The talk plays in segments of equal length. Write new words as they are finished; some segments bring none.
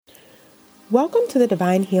Welcome to the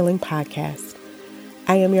Divine Healing Podcast.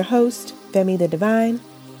 I am your host, Femi the Divine.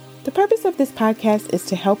 The purpose of this podcast is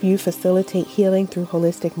to help you facilitate healing through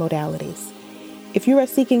holistic modalities. If you are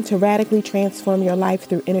seeking to radically transform your life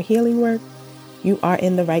through inner healing work, you are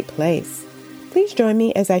in the right place. Please join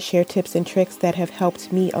me as I share tips and tricks that have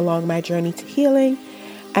helped me along my journey to healing.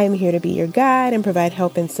 I am here to be your guide and provide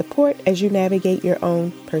help and support as you navigate your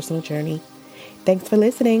own personal journey. Thanks for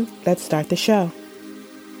listening. Let's start the show.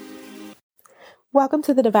 Welcome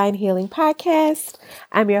to the Divine Healing Podcast.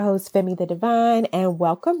 I'm your host, Femi the Divine, and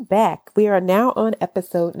welcome back. We are now on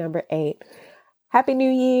episode number 8. Happy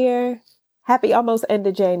New Year. Happy almost end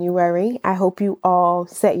of January. I hope you all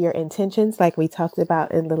set your intentions like we talked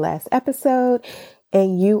about in the last episode,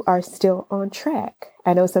 and you are still on track.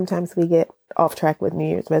 I know sometimes we get off track with New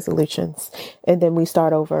Year's resolutions, and then we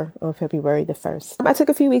start over on February the 1st. I took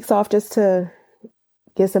a few weeks off just to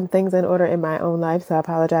get some things in order in my own life, so I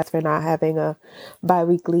apologize for not having a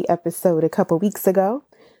bi-weekly episode a couple weeks ago,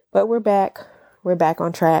 but we're back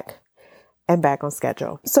on track and back on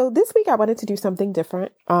schedule. So this week I wanted to do something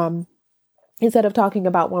different. Instead of talking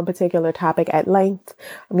about one particular topic at length,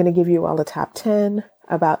 I'm going to give you all a top 10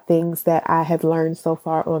 about things that I have learned so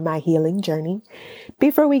far on my healing journey.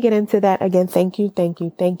 Before we get into that, again, thank you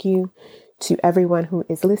to everyone who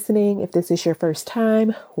is listening. If this is your first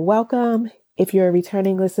time, welcome. If you're a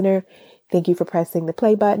returning listener, thank you for pressing the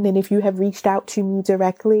play button. And if you have reached out to me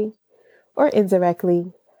directly or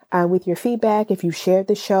indirectly with your feedback, if you shared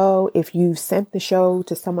the show, if you sent the show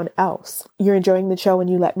to someone else, you're enjoying the show and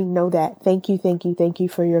you let me know that, thank you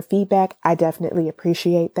for your feedback. I definitely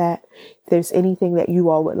appreciate that. If there's anything that you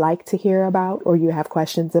all would like to hear about or you have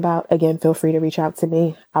questions about, again, feel free to reach out to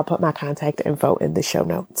me. I'll put my contact info in the show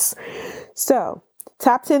notes. So,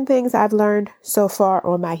 top 10 things I've learned so far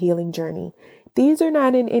on my healing journey. These are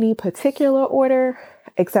not in any particular order,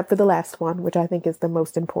 except for the last one, which I think is the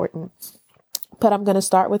most important. But I'm going to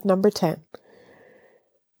start with number 10.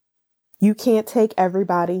 You can't take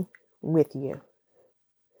everybody with you.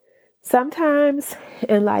 Sometimes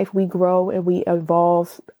in life we grow and we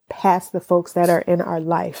evolve past the folks that are in our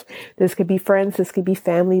life. This could be friends, this could be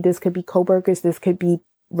family, this could be coworkers, this could be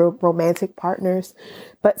romantic partners.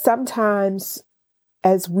 But sometimes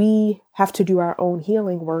as we have to do our own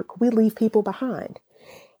healing work, we leave people behind.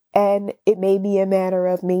 And it may be a matter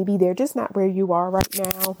of maybe they're just not where you are right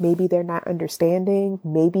now. Maybe they're not understanding.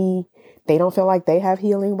 Maybe they don't feel like they have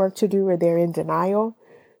healing work to do or they're in denial.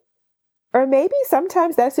 Or maybe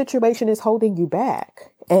sometimes that situation is holding you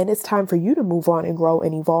back and it's time for you to move on and grow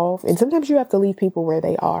and evolve. And sometimes you have to leave people where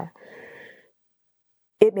they are.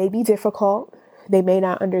 It may be difficult. They may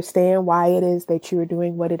not understand why it is that you're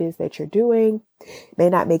doing what it is that you're doing. It may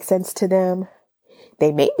not make sense to them.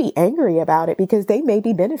 They may be angry about it because they may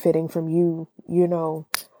be benefiting from you,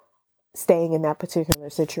 staying in that particular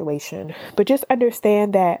situation. But just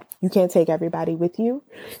understand that you can't take everybody with you.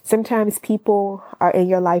 Sometimes people are in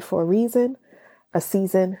your life for a reason, a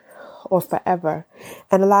season, or forever.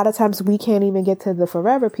 And a lot of times we can't even get to the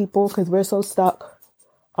forever people because we're so stuck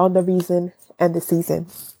on the reason and the season.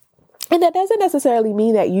 And that doesn't necessarily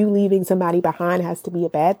mean that you leaving somebody behind has to be a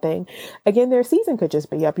bad thing. Again, their season could just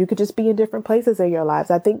be up. You could just be in different places in your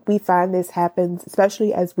lives. I think we find this happens,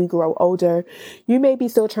 especially as we grow older. You may be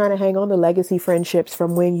still trying to hang on to legacy friendships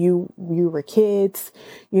from when you were kids.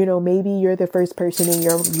 Maybe you're the first person in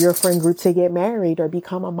your friend group to get married or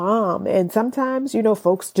become a mom. And sometimes,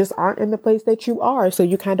 folks just aren't in the place that you are. So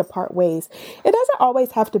you kind of part ways. It doesn't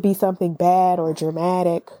always have to be something bad or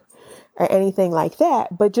dramatic or anything like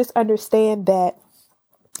that, but just understand that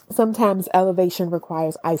sometimes elevation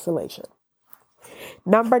requires isolation.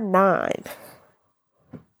 Number 9,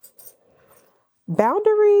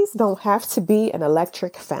 boundaries don't have to be an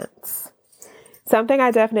electric fence. Something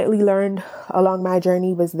I definitely learned along my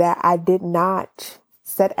journey was that I did not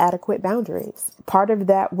set adequate boundaries. Part of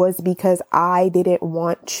that was because I didn't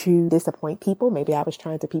want to disappoint people. Maybe I was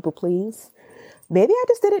trying to people please. Maybe I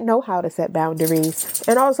just didn't know how to set boundaries.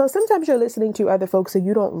 And also sometimes you're listening to other folks and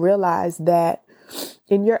you don't realize that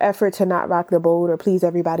in your effort to not rock the boat or please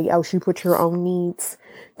everybody else, you put your own needs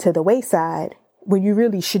to the wayside when you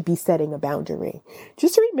really should be setting a boundary.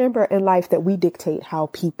 Just remember in life that we dictate how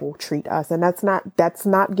people treat us. And that's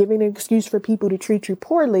not giving an excuse for people to treat you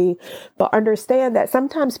poorly, but understand that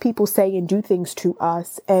sometimes people say and do things to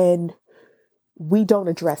us and we don't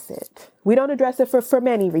address it. We don't address it for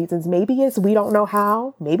many reasons. Maybe it's we don't know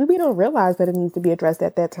how. Maybe we don't realize that it needs to be addressed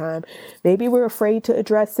at that time. Maybe we're afraid to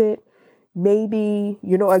address it. Maybe,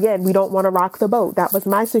 again, we don't want to rock the boat. That was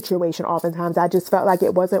my situation. Oftentimes, I just felt like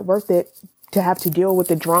it wasn't worth it to have to deal with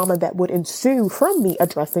the drama that would ensue from me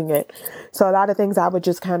addressing it. So a lot of things I would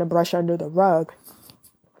just kind of brush under the rug.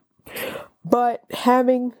 But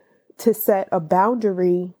having to set a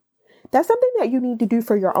boundary, that's something that you need to do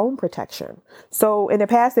for your own protection. So in the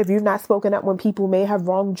past, if you've not spoken up when people may have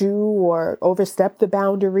wronged you or overstepped the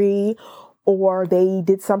boundary, or they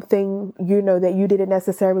did something, that you didn't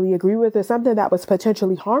necessarily agree with, or something that was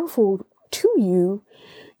potentially harmful to you,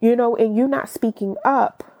 and you not speaking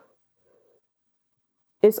up,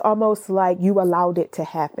 it's almost like you allowed it to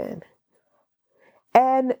happen.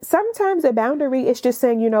 And sometimes a boundary is just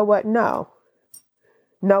saying, you know what? No.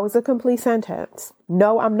 No is a complete sentence.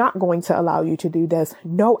 No, I'm not going to allow you to do this.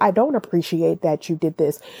 No, I don't appreciate that you did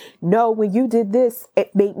this. No, when you did this,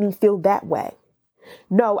 it made me feel that way.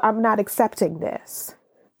 No, I'm not accepting this.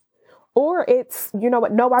 Or it's, you know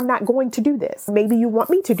what? No, I'm not going to do this. Maybe you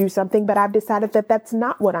want me to do something, but I've decided that that's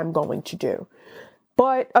not what I'm going to do.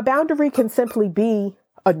 But a boundary can simply be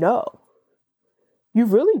a no. You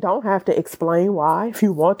really don't have to explain why. If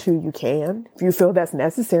you want to, you can. If you feel that's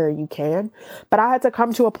necessary, you can. But I had to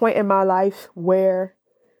come to a point in my life where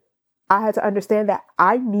I had to understand that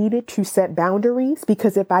I needed to set boundaries,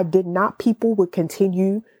 because if I did not, people would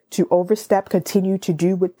continue to overstep, continue to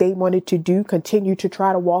do what they wanted to do, continue to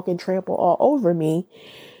try to walk and trample all over me.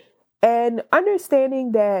 And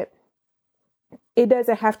understanding that it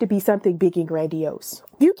doesn't have to be something big and grandiose.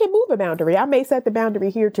 You can move a boundary. I may set the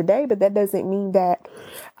boundary here today, but that doesn't mean that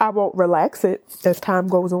I won't relax it as time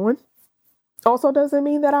goes on. Also doesn't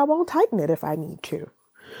mean that I won't tighten it if I need to.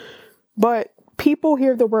 But people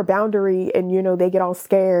hear the word boundary and, they get all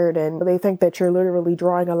scared and they think that you're literally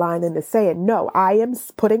drawing a line in the sand. No, I am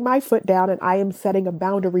putting my foot down and I am setting a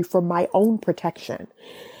boundary for my own protection.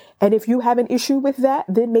 And if you have an issue with that,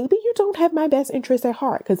 then maybe you don't have my best interest at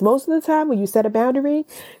heart. Because most of the time when you set a boundary,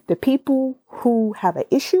 the people who have an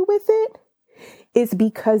issue with it is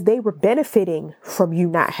because they were benefiting from you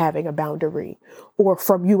not having a boundary, or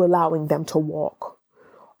from you allowing them to walk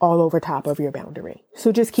all over top of your boundary.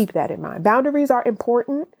 So just keep that in mind. Boundaries are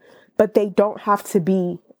important, but they don't have to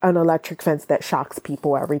be an electric fence that shocks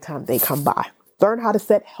people every time they come by. Learn how to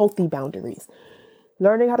set healthy boundaries.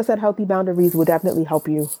 Learning how to set healthy boundaries will definitely help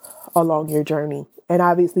you along your journey. And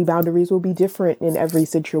obviously boundaries will be different in every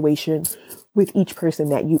situation with each person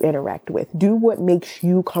that you interact with. Do what makes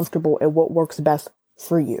you comfortable and what works best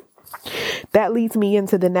for you. That leads me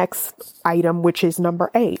into the next item, which is number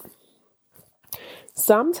 8.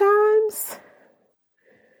 Sometimes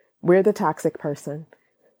we're the toxic person.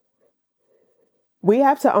 We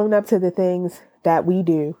have to own up to the things that we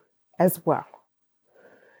do as well.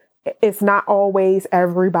 It's not always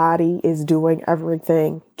everybody is doing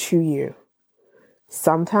everything to you.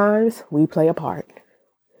 Sometimes we play a part.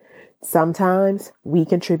 Sometimes we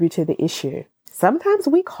contribute to the issue. Sometimes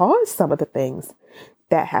we cause some of the things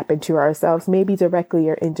that happen to ourselves, maybe directly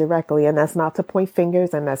or indirectly. And that's not to point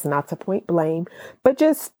fingers and that's not to point blame, but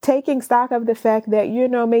just taking stock of the fact that,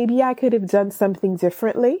 maybe I could have done something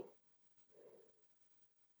differently.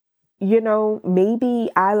 Maybe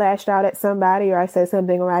I lashed out at somebody, or I said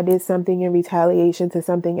something, or I did something in retaliation to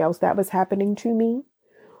something else that was happening to me,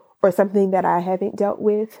 or something that I haven't dealt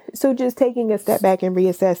with. So just taking a step back and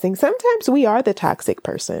reassessing. Sometimes we are the toxic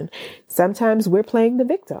person. Sometimes we're playing the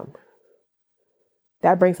victim.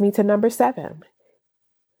 That brings me to number 7.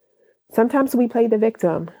 Sometimes we play the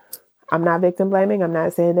victim. I'm not victim blaming. I'm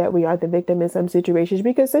not saying that we are the victim in some situations,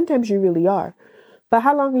 because sometimes you really are. But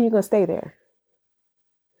how long are you going to stay there?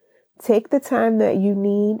 Take the time that you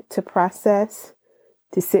need to process,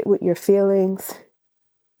 to sit with your feelings,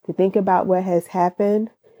 to think about what has happened.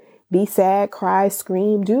 Be sad, cry,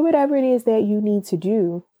 scream, do whatever it is that you need to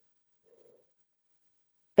do.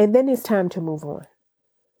 And then it's time to move on.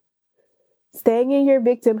 Staying in your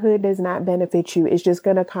victimhood does not benefit you. It's just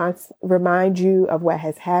going to remind you of what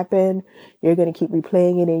has happened. You're going to keep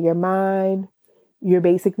replaying it in your mind. You're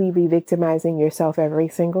basically re-victimizing yourself every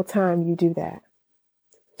single time you do that.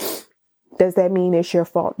 Does that mean it's your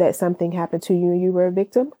fault that something happened to you and you were a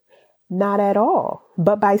victim? Not at all.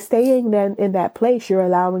 But by staying then in that place, you're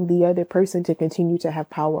allowing the other person to continue to have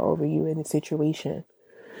power over you in the situation.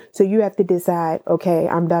 So you have to decide, okay,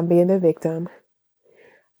 I'm done being the victim.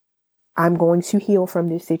 I'm going to heal from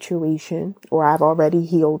this situation, or I've already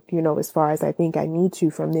healed, as far as I think I need to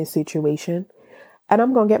from this situation. And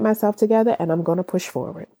I'm going to get myself together and I'm going to push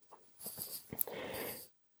forward.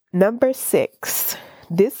 Number 6.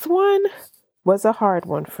 This one was a hard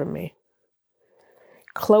one for me.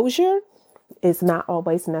 Closure is not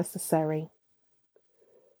always necessary.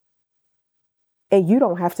 And you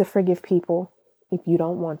don't have to forgive people if you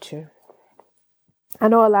don't want to. I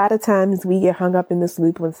know a lot of times we get hung up in this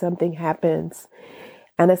loop when something happens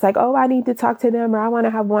and it's like, oh, I need to talk to them, or I want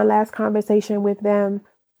to have one last conversation with them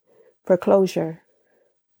for closure.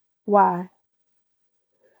 Why?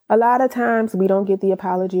 A lot of times we don't get the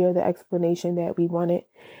apology or the explanation that we wanted.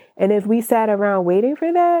 And if we sat around waiting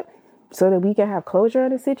for that so that we can have closure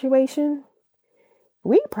on a situation,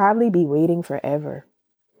 we'd probably be waiting forever.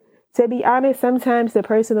 To be honest, sometimes the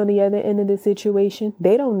person on the other end of the situation,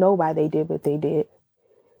 they don't know why they did what they did.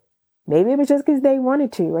 Maybe it was just because they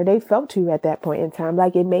wanted to or they felt to at that point in time.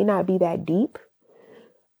 Like, it may not be that deep,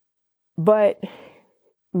 but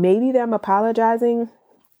maybe them apologizing.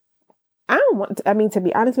 To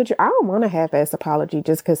be honest with you, I don't want a half-ass apology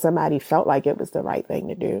just because somebody felt like it was the right thing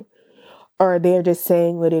to do. Or they're just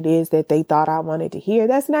saying what it is that they thought I wanted to hear.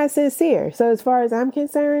 That's not sincere. So as far as I'm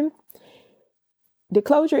concerned, the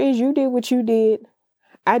closure is you did what you did.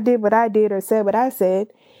 I did what I did or said what I said.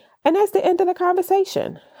 And that's the end of the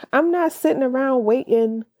conversation. I'm not sitting around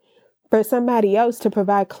waiting for somebody else to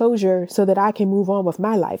provide closure so that I can move on with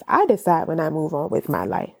my life. I decide when I move on with my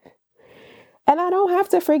life. And I don't have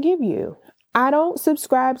to forgive you. I don't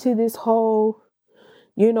subscribe to this whole,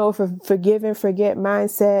 forgive and forget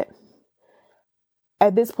mindset.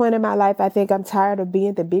 At this point in my life, I think I'm tired of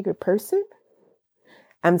being the bigger person.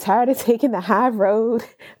 I'm tired of taking the high road,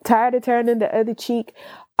 tired of turning the other cheek.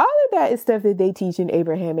 All of that is stuff that they teach in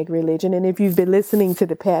Abrahamic religion. And if you've been listening to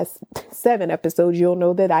the past 7 episodes, you'll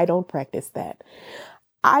know that I don't practice that.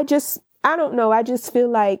 I don't know. I just feel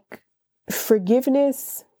like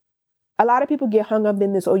forgiveness, a lot of people get hung up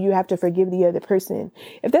in this, oh, you have to forgive the other person.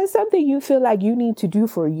 If that's something you feel like you need to do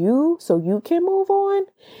for you so you can move on,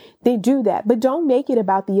 then do that. But don't make it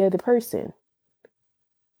about the other person.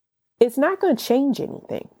 It's not going to change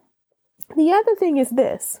anything. The other thing is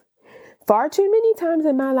this. Far too many times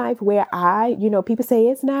in my life where people say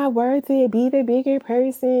it's not worth it, be the bigger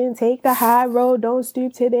person, take the high road, don't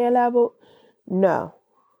stoop to their level. No.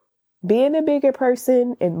 Being a bigger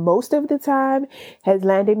person, and most of the time, has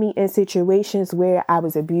landed me in situations where I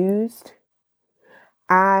was abused.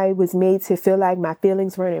 I was made to feel like my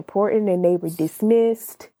feelings weren't important and they were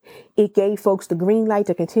dismissed. It gave folks the green light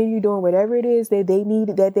to continue doing whatever it is that they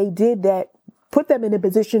needed, that they did, that put them in a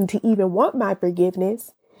position to even want my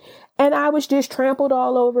forgiveness. And I was just trampled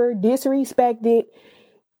all over, disrespected,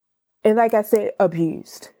 and like I said,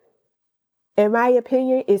 abused. In my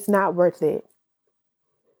opinion, it's not worth it.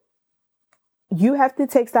 You have to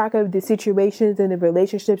take stock of the situations and the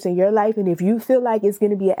relationships in your life. And if you feel like it's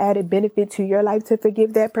going to be an added benefit to your life to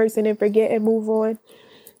forgive that person and forget and move on,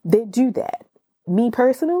 then do that. Me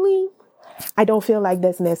personally, I don't feel like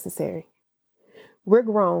that's necessary. We're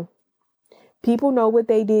grown. People know what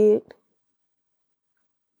they did.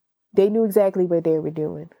 They knew exactly what they were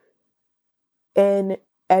doing. And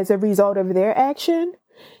as a result of their action,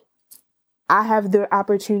 I have the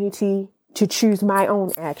opportunity to choose my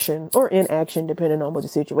own action or inaction, depending on what the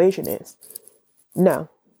situation is. No,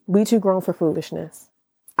 we too grown for foolishness.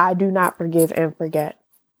 I do not forgive and forget.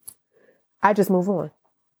 I just move on.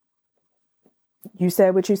 You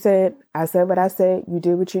said what you said. I said what I said. You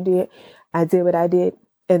did what you did. I did what I did.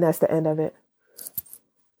 And that's the end of it.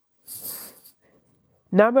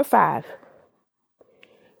 Number 5,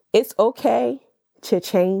 it's okay to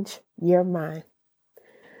change your mind.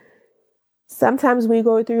 Sometimes we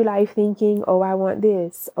go through life thinking, oh, I want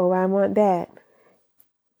this. Oh, I want that.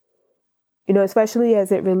 Especially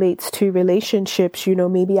as it relates to relationships,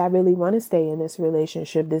 maybe I really want to stay in this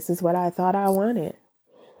relationship. This is what I thought I wanted.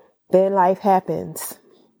 Then life happens.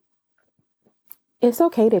 It's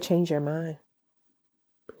okay to change your mind.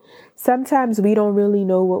 Sometimes we don't really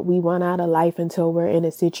know what we want out of life until we're in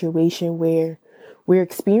a situation where we're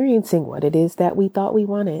experiencing what it is that we thought we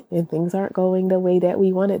wanted and things aren't going the way that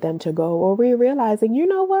we wanted them to go. Or we're realizing, you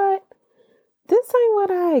know what? This ain't what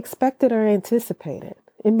I expected or anticipated.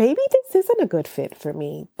 And maybe this isn't a good fit for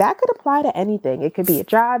me. That could apply to anything. It could be a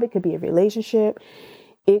job. It could be a relationship.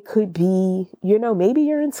 It could be, maybe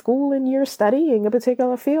you're in school and you're studying a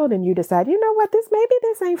particular field and you decide, you know what, maybe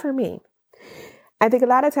this ain't for me. I think a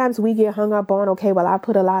lot of times we get hung up on, okay, well, I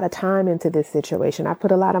put a lot of time into this situation. I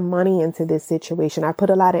put a lot of money into this situation. I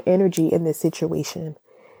put a lot of energy in this situation.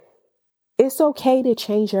 It's okay to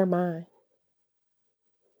change your mind.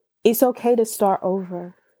 It's okay to start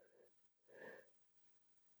over.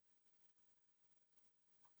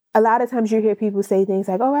 A lot of times you hear people say things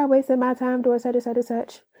like, oh, I wasted my time doing such and such and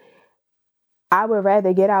such. I would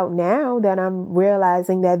rather get out now that I'm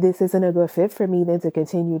realizing that this isn't a good fit for me than to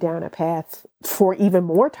continue down a path for even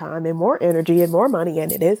more time and more energy and more money,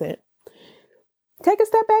 and it isn't. Take a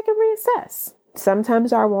step back and reassess.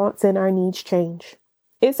 Sometimes our wants and our needs change.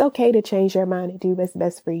 It's okay to change your mind and do what's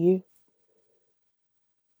best for you.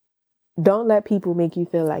 Don't let people make you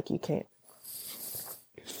feel like you can't.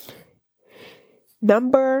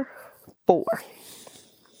 Number 4,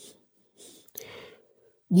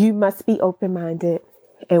 you must be open-minded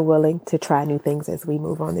and willing to try new things as we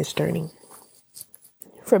move on this journey.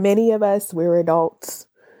 For many of us, we're adults.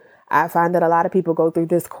 I find that a lot of people go through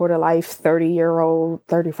this quarter life 30-year-old,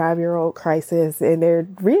 35-year-old crisis, and they're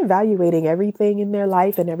reevaluating everything in their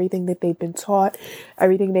life and everything that they've been taught,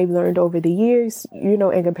 everything they've learned over the years,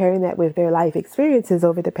 and comparing that with their life experiences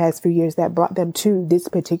over the past few years that brought them to this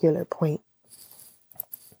particular point.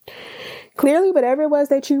 Clearly, whatever it was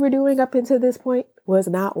that you were doing up until this point was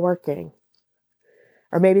not working.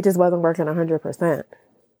 Or maybe it just wasn't working 100%.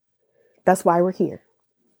 That's why we're here.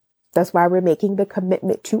 That's why we're making the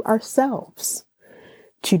commitment to ourselves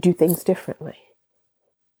to do things differently.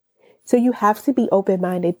 So you have to be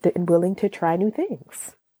open-minded and willing to try new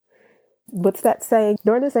things. What's that saying?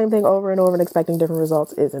 Doing the same thing over and over and expecting different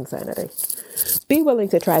results is insanity. Be willing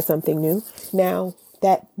to try something new. Now,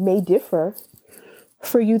 that may differ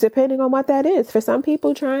for you depending on what that is. For some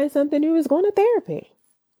people, trying something new is going to therapy.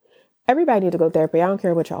 Everybody needs to go to therapy. I don't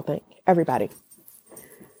care what y'all think. Everybody.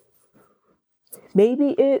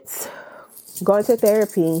 Maybe it's going to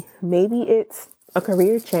therapy. Maybe it's a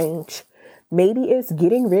career change. Maybe it's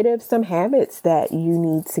getting rid of some habits that you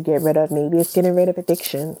need to get rid of. Maybe it's getting rid of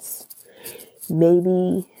addictions.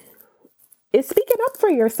 Maybe it's speaking up for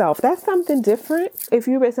yourself. That's something different if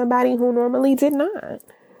you're with somebody who normally did not.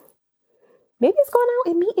 Maybe it's going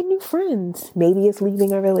out and meeting new friends. Maybe it's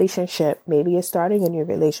leaving a relationship. Maybe it's starting a new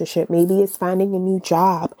relationship. Maybe it's finding a new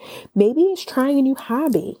job. Maybe it's trying a new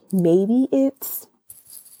hobby. Maybe it's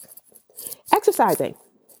exercising.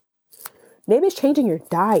 Maybe it's changing your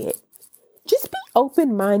diet. Just be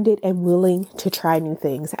open-minded and willing to try new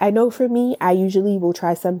things. I know for me, I usually will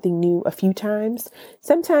try something new a few times.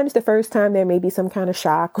 Sometimes the first time there may be some kind of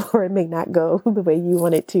shock or it may not go the way you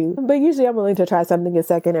want it to. But usually I'm willing to try something a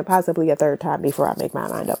second and possibly a third time before I make my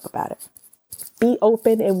mind up about it. Be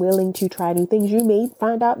open and willing to try new things. You may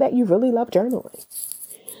find out that you really love journaling.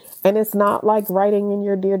 And it's not like writing in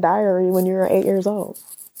your Dear Diary when you're 8 years old.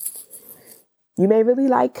 You may really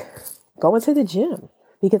like going to the gym,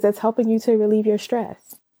 because it's helping you to relieve your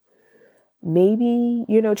stress. Maybe,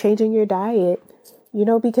 changing your diet,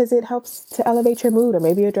 because it helps to elevate your mood, or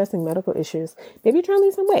maybe you're addressing medical issues. Maybe you're trying to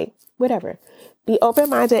lose some weight, whatever. Be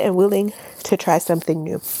open-minded and willing to try something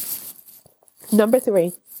new. Number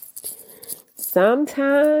 3,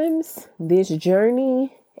 sometimes this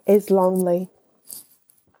journey is lonely.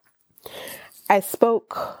 I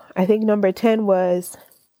think number 10 was,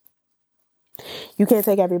 you can't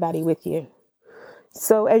take everybody with you.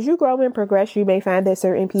 So as you grow and progress, you may find that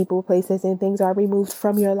certain people, places, and things are removed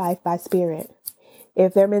from your life by spirit.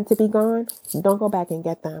 If they're meant to be gone, don't go back and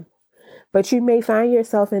get them. But you may find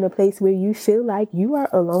yourself in a place where you feel like you are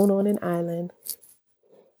alone on an island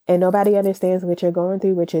and nobody understands what you're going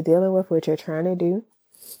through, what you're dealing with, what you're trying to do.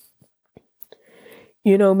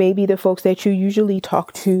 Maybe the folks that you usually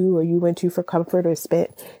talk to or you went to for comfort or spent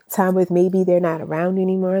time with, maybe they're not around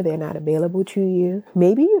anymore. They're not available to you.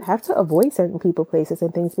 Maybe you have to avoid certain people, places,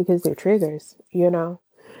 and things because they're triggers,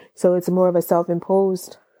 So it's more of a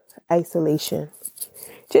self-imposed isolation.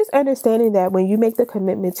 Just understanding that when you make the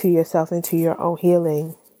commitment to yourself and to your own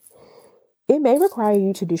healing, it may require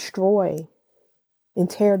you to destroy and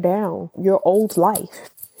tear down your old life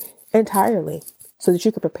entirely so that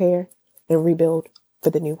you can prepare and rebuild for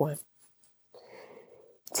the new one.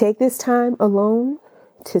 Take this time alone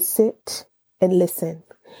to sit and listen.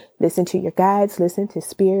 Listen to your guides, listen to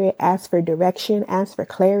spirit, ask for direction, ask for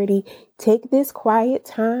clarity. Take this quiet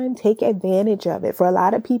time, take advantage of it. For a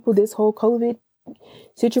lot of people, this whole COVID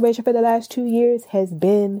situation for the last 2 years has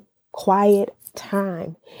been quiet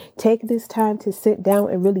time. Take this time to sit down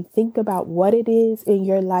and really think about what it is in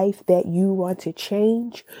your life that you want to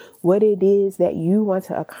change, what it is that you want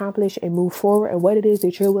to accomplish and move forward, and what it is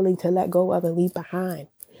that you're willing to let go of and leave behind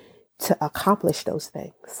to accomplish those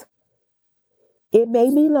things. It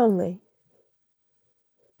may be lonely,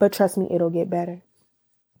 but trust me, it'll get better.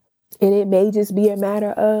 And it may just be a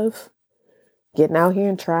matter of getting out here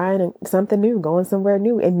and trying something new, going somewhere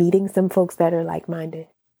new and meeting some folks that are like-minded.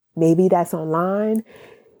 Maybe that's online.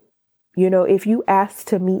 If you ask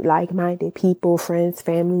to meet like-minded people, friends,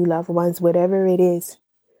 family, loved ones, whatever it is,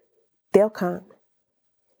 they'll come.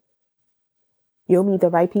 You'll meet the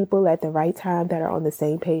right people at the right time that are on the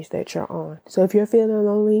same page that you're on. So if you're feeling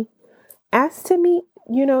lonely, ask to meet,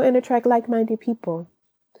 and attract like-minded people.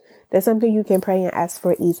 That's something you can pray and ask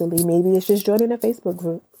for easily. Maybe it's just joining a Facebook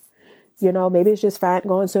group. Maybe it's just fine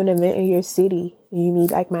going to an event in your city and you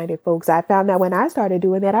meet like-minded folks. I found that when I started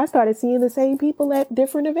doing that, I started seeing the same people at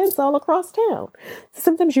different events all across town.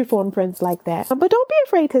 Sometimes you form friends like that. But don't be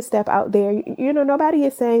afraid to step out there. Nobody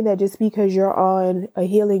is saying that just because you're on a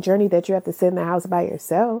healing journey that you have to sit in the house by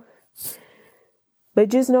yourself. But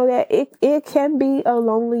just know that it can be a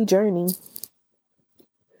lonely journey.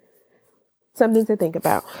 Something to think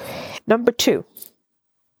about. Number 2.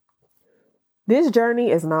 This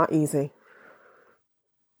journey is not easy.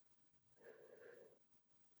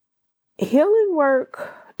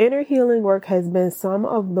 Inner healing work has been some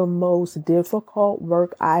of the most difficult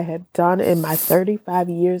work I have done in my 35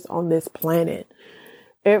 years on this planet.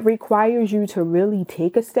 It requires you to really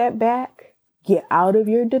take a step back, get out of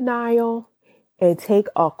your denial, and take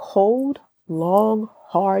a cold, long,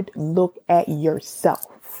 hard look at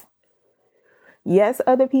yourself. Yes,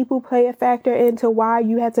 other people play a factor into why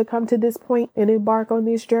you had to come to this point and embark on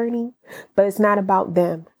this journey, but it's not about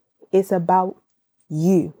them. It's about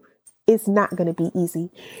you. It's not going to be easy.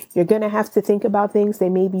 You're going to have to think about things that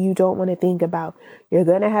maybe you don't want to think about. You're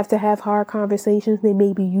going to have hard conversations that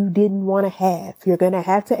maybe you didn't want to have. You're going to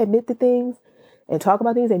have to admit to things and talk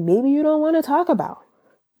about things that maybe you don't want to talk about.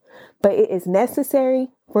 But it is necessary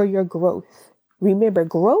for your growth. Remember,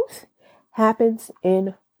 growth happens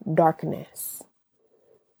in darkness.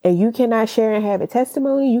 And you cannot share and have a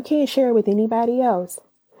testimony. You can't share it with anybody else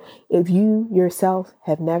if you yourself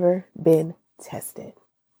have never been tested.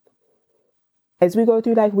 As we go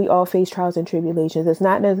through life, we all face trials and tribulations. It's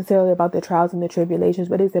not necessarily about the trials and the tribulations,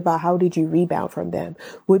 but it's about how did you rebound from them?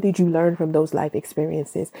 What did you learn from those life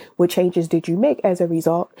experiences? What changes did you make as a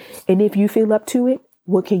result? And if you feel up to it,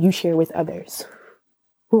 what can you share with others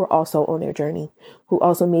who are also on their journey, who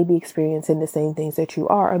also may be experiencing the same things that you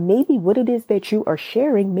are, or maybe what it is that you are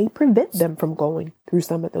sharing may prevent them from going through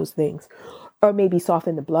some of those things, or maybe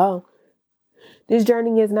soften the blow. This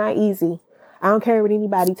journey is not easy. I don't care what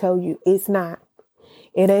anybody tell you. It's not.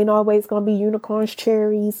 It ain't always going to be unicorns,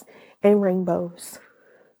 cherries, and rainbows.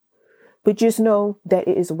 But just know that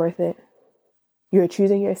it is worth it. You're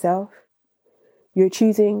choosing yourself. You're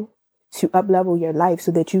choosing to up-level your life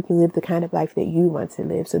so that you can live the kind of life that you want to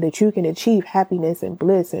live, so that you can achieve happiness and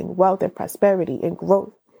bliss and wealth and prosperity and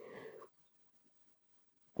growth.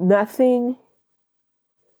 Nothing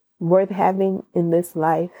worth having in this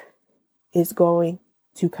life is going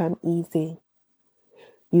to come easy.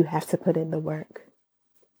 You have to put in the work.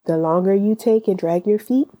 The longer you take and drag your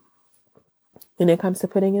feet when it comes to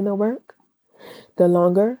putting in the work, the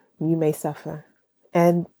longer you may suffer.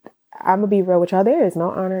 And I'm going to be real with y'all. There is no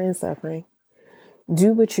honor in suffering.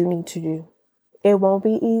 Do what you need to do. It won't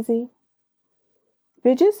be easy,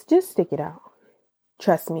 but just stick it out.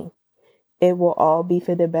 Trust me. It will all be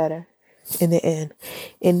for the better in the end.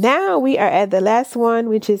 And now we are at the last one,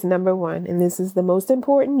 which is number 1. And this is the most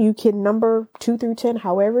important. You can number 2 through 10,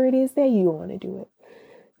 however it is that you want to do it.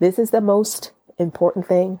 This is the most important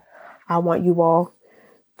thing I want you all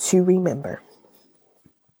to remember.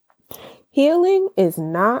 Healing is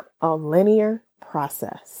not a linear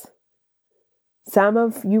process. Some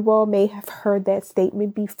of you all may have heard that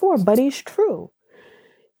statement before, but it's true.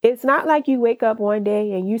 It's not like you wake up one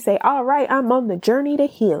day and you say, all right, I'm on the journey to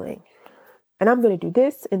healing. And I'm going to do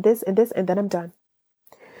this and this and this, and then I'm done.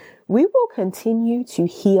 We will continue to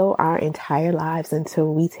heal our entire lives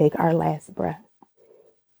until we take our last breath.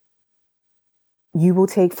 You will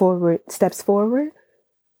take steps forward,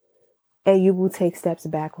 and you will take steps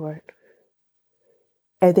backward.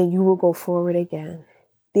 And then you will go forward again.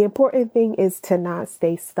 The important thing is to not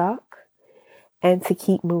stay stuck and to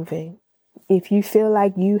keep moving. If you feel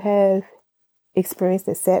like you have experienced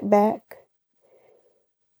a setback,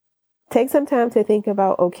 take some time to think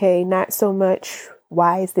about, okay, not so much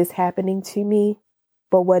why is this happening to me,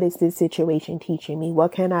 but what is this situation teaching me?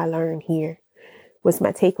 What can I learn here? What's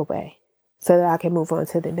my takeaway so that I can move on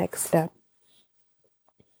to the next step?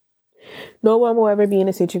 No one will ever be in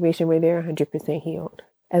a situation where they're 100% healed.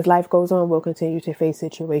 As life goes on, we'll continue to face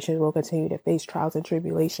situations. We'll continue to face trials and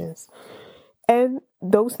tribulations. And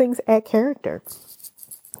those things add character.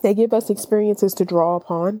 They give us experiences to draw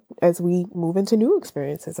upon as we move into new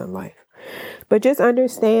experiences in life. But just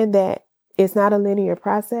understand that it's not a linear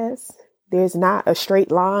process. There's not a straight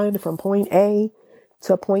line from point A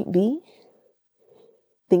to point B.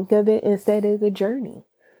 Think of it instead as a journey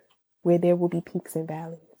where there will be peaks and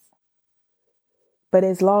valleys. But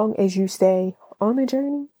as long as you stay on the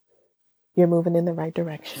journey, you're moving in the right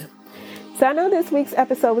direction. So I know this week's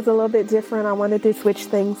episode was a little bit different. I wanted to switch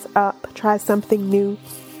things up, try something new.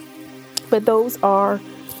 But those are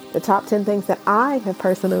the top 10 things that I have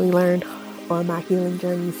personally learned on my healing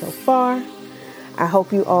journey so far. I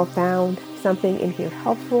hope you all found something in here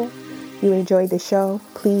helpful. You enjoyed the show.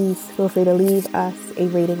 Please feel free to leave us a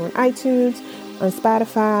rating on iTunes, on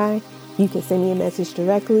Spotify. You can send me a message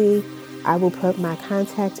directly. I will put my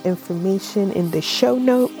contact information in the show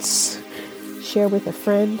notes. Share with a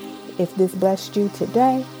friend if this blessed you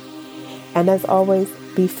today. And as always,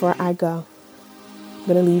 before I go, I'm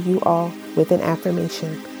going to leave you all with an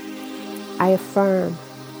affirmation. I affirm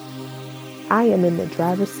I am in the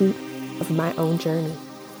driver's seat of my own journey.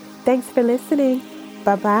 Thanks for listening.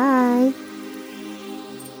 Bye-bye.